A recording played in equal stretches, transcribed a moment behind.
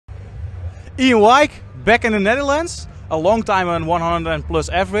Ian Wyke, back in the Netherlands, a long time on 100 plus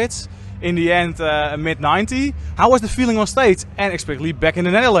average. In the end, mid-90. How was the feeling on stage and especially back in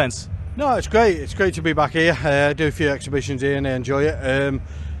the Netherlands? No, it's great. It's great to be back here. I do a few exhibitions here and I enjoy it.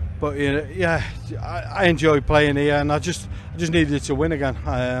 But you know, yeah, I enjoy playing here, and I just needed to win again.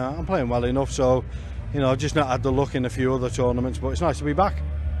 I'm playing well enough, so you know, I've just not had the luck in a few other tournaments. But it's nice to be back.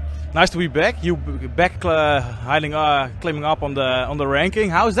 Nice to be back. You back climbing up on the ranking.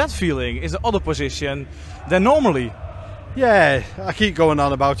 How is that feeling? Is the other position than normally? Yeah, I keep going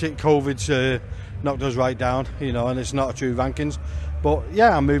on about it. COVID's knocked us right down, you know, and it's not a true rankings. But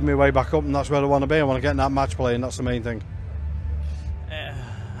yeah, I'm moving my way back up, and that's where I want to be. I want to get in that match play, and that's the main thing.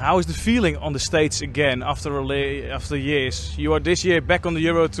 How is the feeling on the stage again after years? You are this year back on the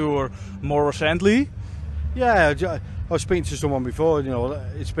Euro Tour more recently. Yeah, I was speaking to someone before. You know,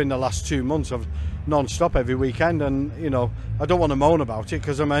 it's been the last 2 months of non-stop every weekend, and you know, I don't want to moan about it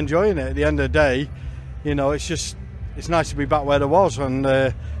because I'm enjoying it. At the end of the day, you know, it's nice to be back where I was, and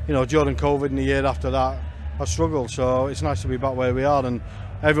you know, during COVID and the year after that, I struggled. So it's nice to be back where we are, and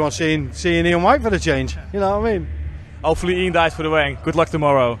everyone's seeing Ian Wyke for the change. You know what I mean? Hopefully Ian dies for the win. Good luck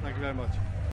tomorrow. Thank you very much.